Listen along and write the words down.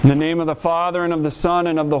In the name of the Father, and of the Son,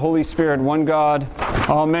 and of the Holy Spirit, one God.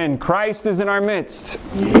 Amen. Christ is in our midst.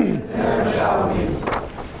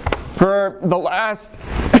 For the last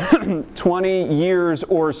 20 years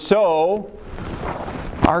or so,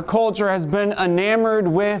 our culture has been enamored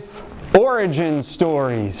with origin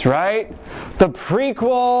stories, right? The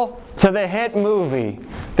prequel to the hit movie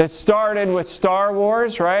that started with Star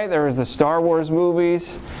Wars, right? There was the Star Wars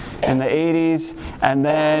movies in the 80s, and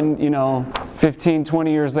then, 15,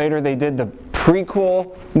 20 years later, they did the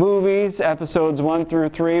prequel movies, episodes 1 through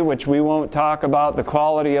 3, which we won't talk about the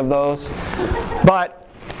quality of those. But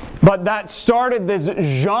that started this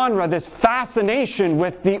genre, this fascination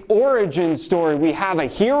with the origin story. We have a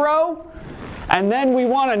hero, and then we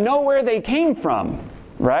want to know where they came from,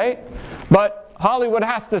 right? But Hollywood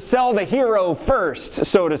has to sell the hero first,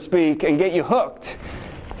 so to speak, and get you hooked,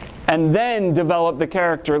 and then develop the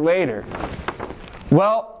character later.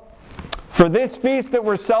 Well, for this feast that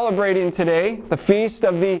we're celebrating today, the feast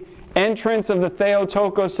of the entrance of the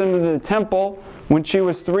Theotokos into the temple when she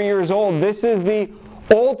was 3 years old, this is the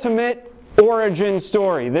ultimate origin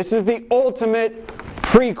story. This is the ultimate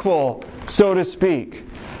prequel, so to speak.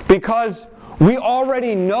 Because we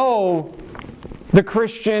already know the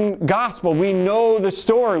Christian gospel. We know the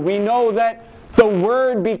story. We know that the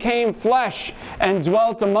Word became flesh and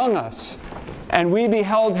dwelt among us. And we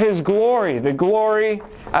beheld His glory, the glory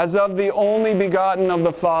as of the only begotten of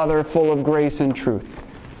the Father, full of grace and truth.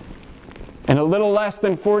 In a little less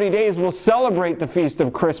than 40 days, we'll celebrate the Feast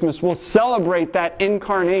of Christmas. We'll celebrate that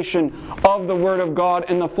incarnation of the Word of God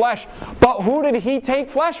in the flesh. But who did He take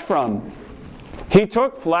flesh from? He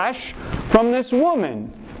took flesh from this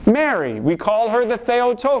woman, Mary. We call her the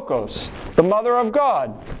Theotokos, the Mother of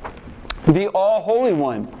God, the All-Holy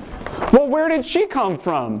One. Well, where did she come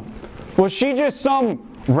from? Was she just some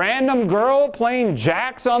random girl playing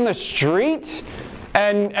jacks on the street?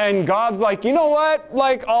 And God's like, you know what?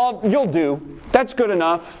 You'll do. That's good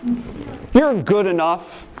enough. You're good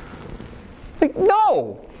enough.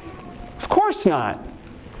 No. Of course not.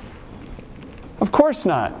 Of course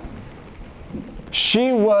not.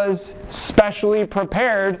 She was specially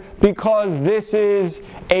prepared because this is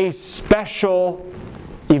a special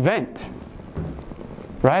event.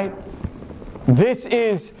 Right? This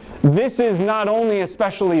is not only a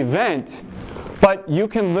special event, but you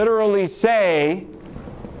can literally say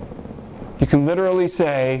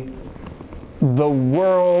the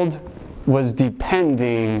world was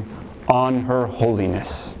depending on her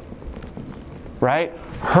holiness. Right?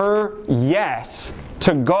 Her yes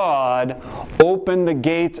to God opened the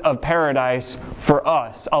gates of paradise for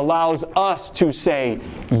us, allows us to say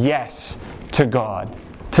yes to God,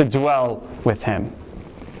 to dwell with Him.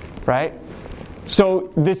 Right?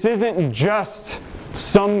 So this isn't just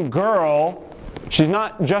some girl. She's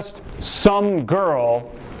not just some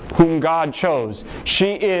girl whom God chose.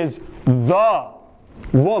 She is the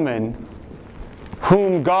woman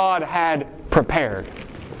whom God had prepared.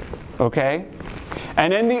 Okay?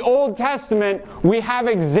 And in the Old Testament, we have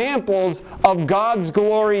examples of God's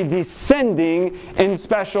glory descending in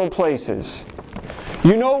special places.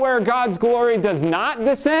 You know where God's glory does not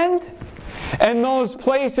descend? And those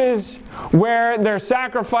places where they're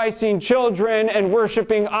sacrificing children and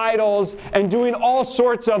worshiping idols and doing all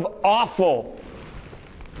sorts of awful,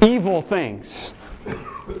 evil things.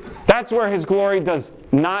 That's where His glory does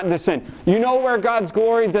not descend. You know where God's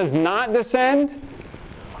glory does not descend?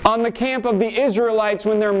 On the camp of the Israelites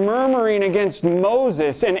when they're murmuring against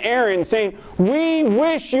Moses and Aaron, saying, "We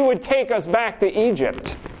wish you would take us back to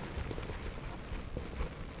Egypt."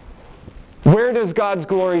 Where does God's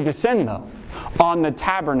glory descend, though? On the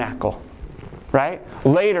tabernacle, right?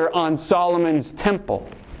 Later on Solomon's temple,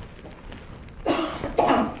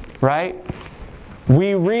 right?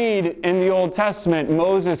 We read in the Old Testament,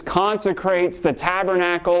 Moses consecrates the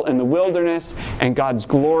tabernacle in the wilderness, and God's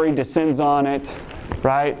glory descends on it,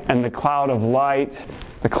 right? And the cloud of light,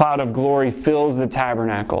 the cloud of glory fills the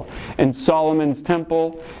tabernacle. In Solomon's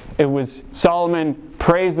temple, it was Solomon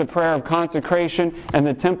prays the prayer of consecration, and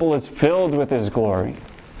the temple is filled with His glory.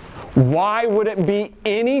 Why would it be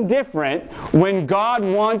any different when God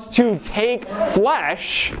wants to take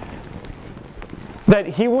flesh that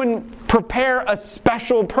He wouldn't prepare a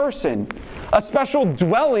special person, a special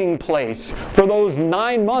dwelling place for those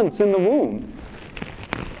 9 months in the womb?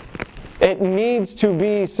 It needs to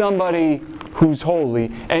be somebody who's holy.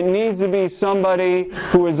 It needs to be somebody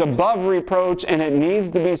who is above reproach, and it needs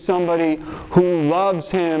to be somebody who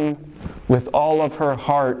loves Him with all of her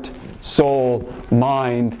heart, soul,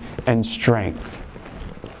 mind, and strength.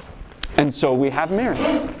 And so we have Mary.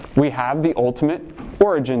 We have the ultimate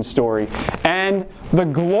origin story. And the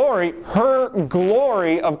glory, her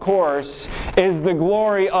glory, of course, is the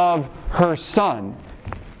glory of her Son.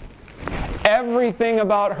 Everything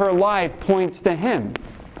about her life points to Him.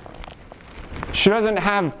 She doesn't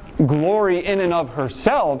have glory in and of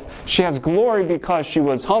herself. She has glory because she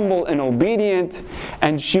was humble and obedient,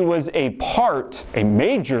 and she was a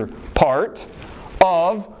major part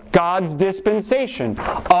of God's dispensation,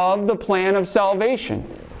 of the plan of salvation,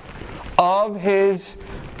 of His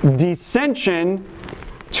descension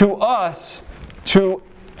to us to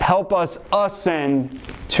help us ascend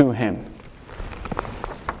to Him.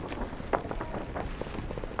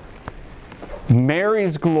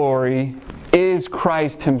 Mary's glory is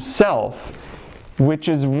Christ Himself, which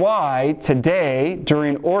is why today,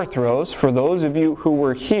 during Orthros, for those of you who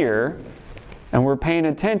were here and were paying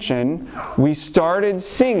attention, we started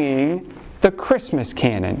singing the Christmas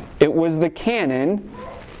canon. It was the canon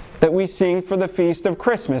that we sing for the Feast of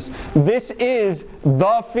Christmas. This is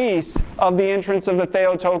the feast of the entrance of the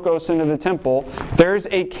Theotokos into the temple. There's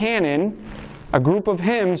a canon, a group of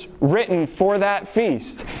hymns written for that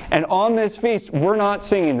feast. And on this feast, we're not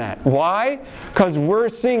singing that. Why? Because we're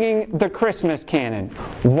singing the Christmas canon.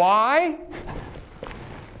 Why?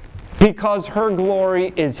 Because her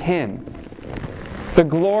glory is Him. The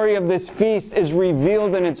glory of this feast is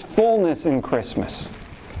revealed in its fullness in Christmas.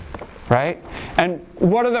 Right? And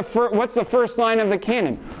what's the first line of the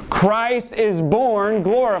canon? Christ is born,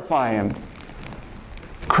 glorify Him.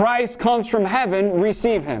 Christ comes from heaven,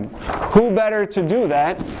 receive Him. Who better to do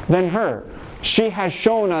that than her? She has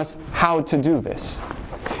shown us how to do this.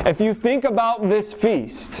 If you think about this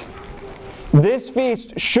feast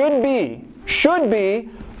should be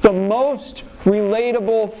the most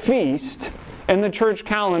relatable feast in the church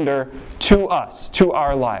calendar to us, to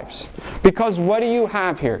our lives. Because what do you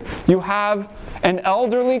have here? You have an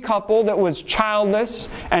elderly couple that was childless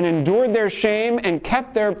and endured their shame and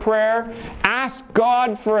kept their prayer, asked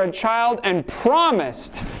God for a child, and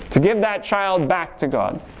promised to give that child back to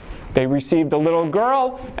God. They received a little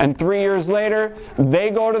girl, and 3 years later, they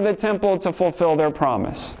go to the temple to fulfill their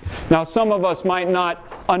promise. Now, some of us might not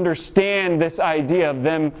understand this idea of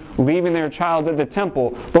them leaving their child at the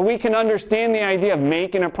temple, but we can understand the idea of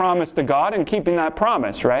making a promise to God and keeping that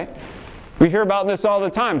promise, right? We hear about this all the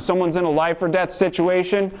time. Someone's in a life or death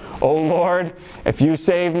situation. Oh Lord, if you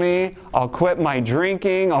save me, I'll quit my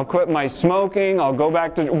drinking, I'll quit my smoking, I'll go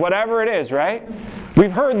back to whatever it is, right?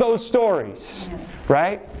 We've heard those stories,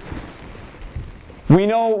 right? We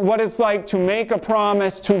know what it's like to make a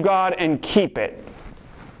promise to God and keep it.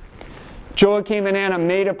 Joachim and Anna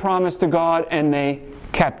made a promise to God and they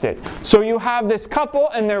kept it. So you have this couple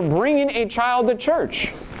and they're bringing a child to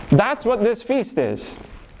church. That's what this feast is.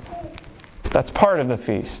 That's part of the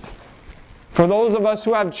feast. For those of us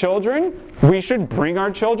who have children, we should bring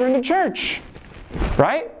our children to church.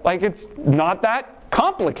 Right? Like, it's not that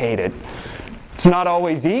complicated. It's not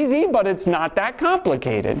always easy, but it's not that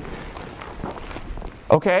complicated.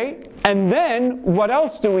 Okay? And then, what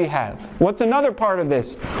else do we have? What's another part of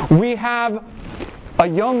this? We have a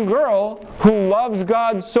young girl who loves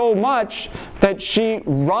God so much that she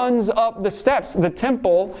runs up the steps. The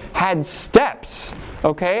temple had steps,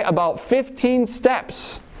 okay? About 15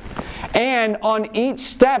 steps. And on each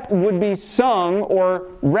step would be sung or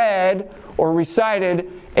read or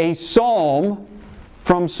recited a psalm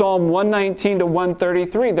from Psalm 119 to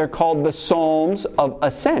 133. They're called the Psalms of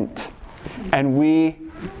Ascent. And we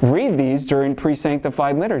read these during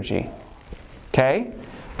pre-sanctified liturgy. Okay?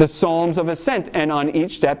 The Psalms of Ascent. And on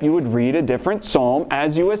each step you would read a different psalm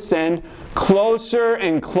as you ascend closer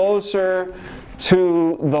and closer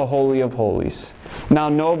to the Holy of Holies. Now,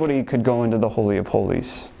 nobody could go into the Holy of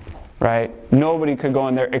Holies. Right? Nobody could go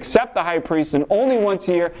in there except the high priest, and only once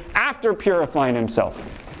a year after purifying himself.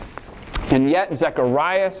 And yet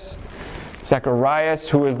Zacharias,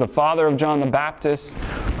 who is the father of John the Baptist,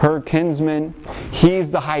 her kinsman, he's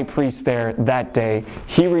the high priest there that day.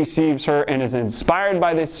 He receives her and is inspired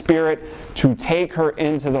by the Spirit to take her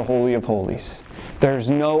into the Holy of Holies. There's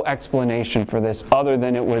no explanation for this other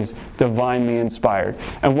than it was divinely inspired.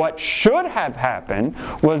 And what should have happened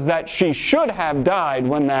was that she should have died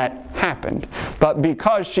when that happened. But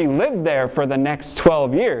because she lived there for the next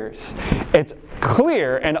 12 years, it's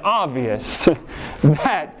clear and obvious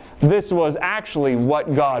that this was actually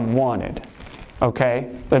what God wanted.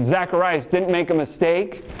 Okay? That Zacharias didn't make a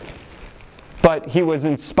mistake, but he was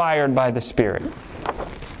inspired by the Spirit.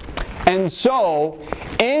 And so,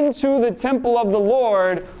 into the temple of the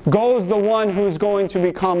Lord goes the one who's going to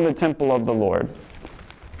become the temple of the Lord.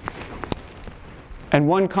 And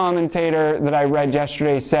one commentator that I read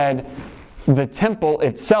yesterday said, the temple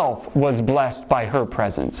itself was blessed by her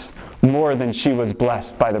presence more than she was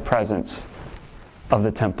blessed by the presence of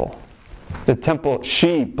the temple. The temple,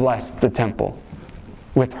 she blessed the temple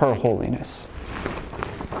with her holiness.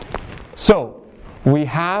 So, we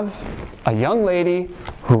have a young lady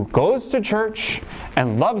who goes to church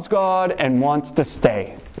and loves God and wants to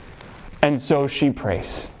stay. And so she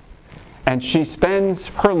prays. And she spends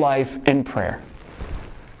her life in prayer.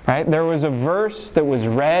 Right? There was a verse that was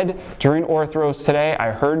read during Orthros today.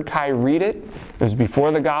 I heard Kai read it. It was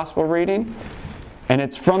before the gospel reading. And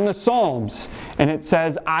it's from the Psalms. And it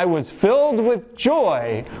says, I was filled with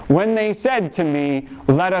joy when they said to me,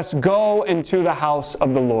 let us go into the house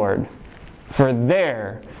of the Lord, for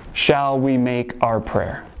there shall we make our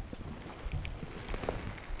prayer.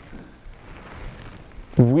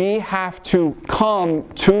 We have to come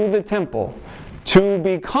to the temple to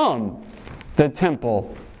become the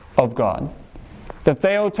temple of God. The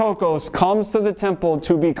Theotokos comes to the temple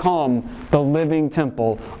to become the living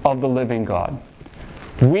temple of the living God.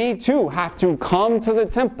 We too have to come to the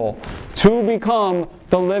temple to become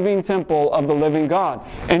the living temple of the living God.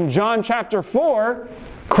 In John chapter 4,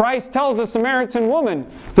 Christ tells the Samaritan woman,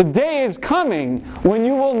 the day is coming when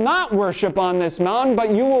you will not worship on this mountain,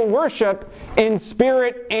 but you will worship in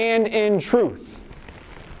spirit and in truth.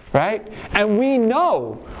 Right? And we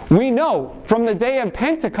know from the day of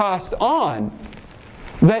Pentecost on,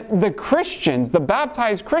 that the Christians, the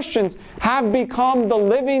baptized Christians, have become the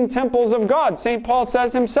living temples of God. St. Paul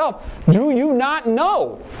says himself, do you not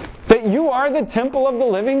know that you are the temple of the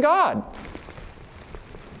living God?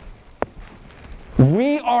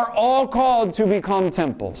 We are all called to become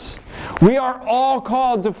temples. We are all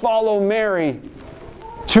called to follow Mary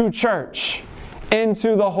to church,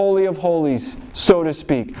 into the Holy of Holies, so to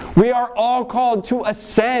speak. We are all called to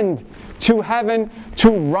ascend to heaven,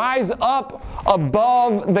 to rise up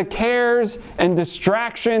above the cares and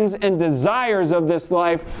distractions and desires of this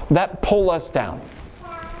life that pull us down.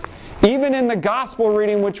 Even in the gospel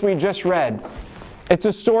reading which we just read, it's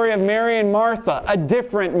a story of Mary and Martha, a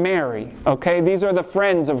different Mary. Okay, these are the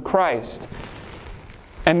friends of Christ.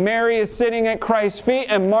 And Mary is sitting at Christ's feet,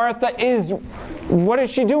 and Martha is, what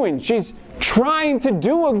is she doing? She's trying to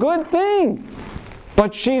do a good thing,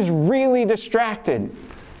 but she's really distracted.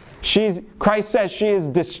 Christ says she is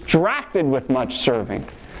distracted with much serving.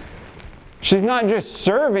 She's not just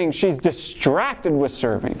serving, she's distracted with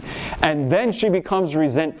serving. And then she becomes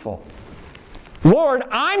resentful. Lord,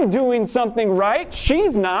 I'm doing something right.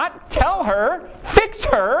 She's not. Tell her, fix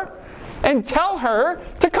her, and tell her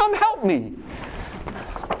to come help me.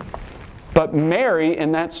 But Mary,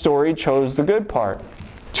 in that story, chose the good part,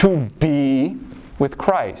 to be with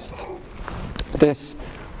Christ.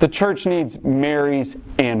 The church needs Marys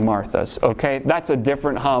and Marthas, okay? That's a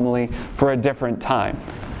different homily for a different time,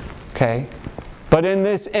 okay? But in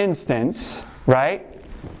this instance, right,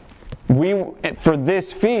 for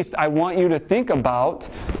this feast, I want you to think about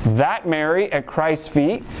that Mary at Christ's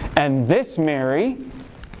feet and this Mary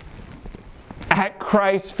at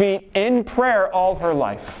Christ's feet in prayer all her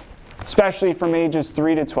life, especially from ages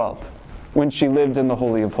 3 to 12, when she lived in the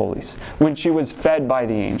Holy of Holies, when she was fed by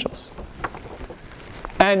the angels.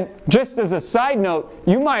 And just as a side note,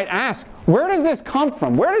 you might ask, where does this come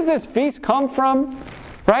from? Where does this feast come from?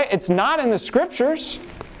 Right? It's not in the Scriptures.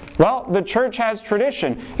 Well, the church has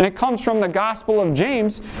tradition, and it comes from the Gospel of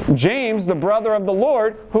James. James, the brother of the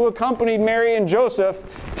Lord, who accompanied Mary and Joseph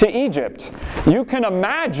to Egypt. You can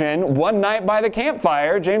imagine one night by the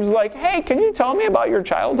campfire, James was like, hey, can you tell me about your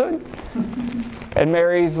childhood? And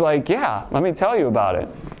Mary's like, yeah, let me tell you about it.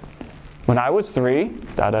 When I was 3,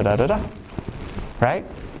 da-da-da-da-da. Right?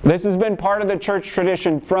 This has been part of the church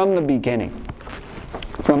tradition from the beginning.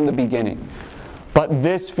 From the beginning. But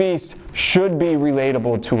this feast should be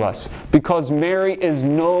relatable to us because Mary is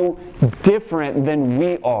no different than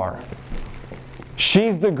we are.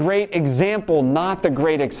 She's the great example, not the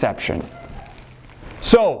great exception.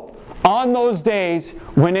 So, on those days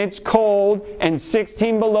when it's cold and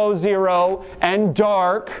 16 below zero and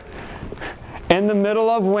dark in the middle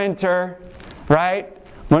of winter, right?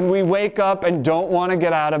 When we wake up and don't want to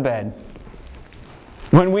get out of bed.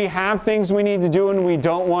 When we have things we need to do and we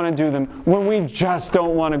don't want to do them. When we just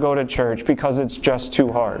don't want to go to church because it's just too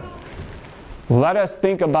hard. Let us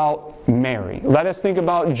think about Mary. Let us think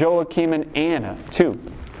about Joachim and Anna too.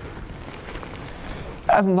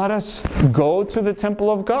 And let us go to the temple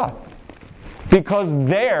of God. Because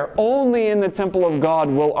there, only in the temple of God,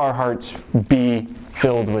 will our hearts be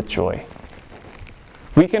filled with joy.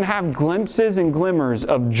 We can have glimpses and glimmers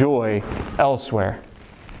of joy elsewhere.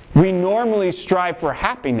 We normally strive for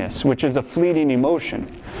happiness, which is a fleeting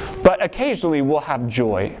emotion. But occasionally we'll have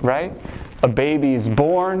joy, right? a baby is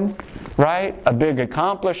born, right? A big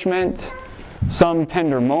accomplishment, some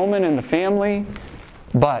tender moment in the family.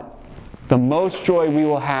 But the most joy we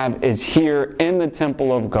will have is here in the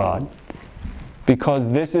temple of God, because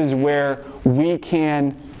this is where we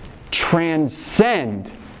can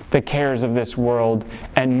transcend the cares of this world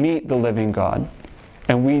and meet the living God.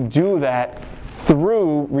 And we do that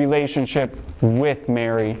through relationship with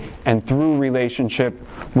Mary and through relationship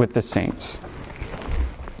with the saints.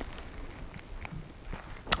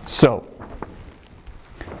 So,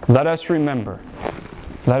 let us remember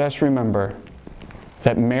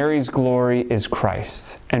that Mary's glory is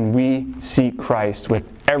Christ, and we seek Christ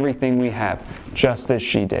with everything we have, just as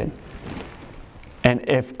she did. And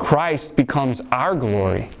if Christ becomes our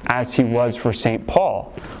glory, as he was for St.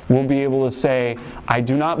 Paul, we'll be able to say, I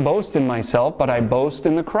do not boast in myself, but I boast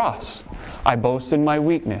in the cross. I boast in my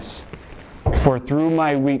weakness. For through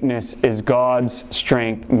my weakness is God's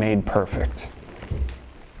strength made perfect.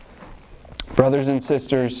 Brothers and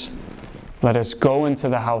sisters, let us go into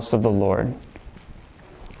the house of the Lord.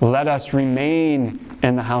 Let us remain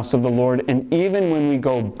in the house of the Lord. And even when we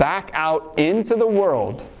go back out into the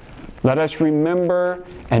world, let us remember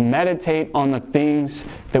and meditate on the things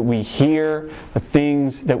that we hear, the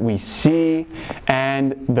things that we see,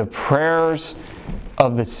 and the prayers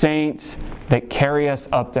of the saints that carry us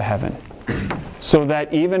up to heaven. So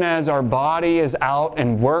that even as our body is out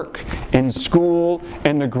and work, in school,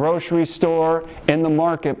 in the grocery store, in the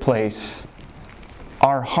marketplace,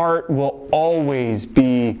 our heart will always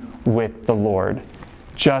be with the Lord,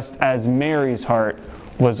 just as Mary's heart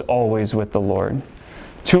was always with the Lord.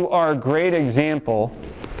 To our great example,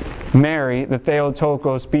 Mary, the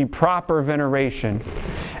Theotokos, be proper veneration,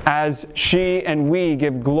 as she and we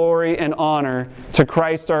give glory and honor to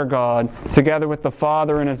Christ our God, together with the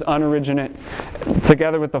Father and His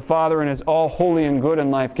all holy and good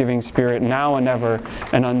and life-giving Spirit, now and ever,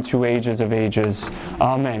 and unto ages of ages.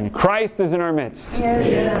 Amen. Christ is in our midst.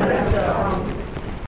 Yes.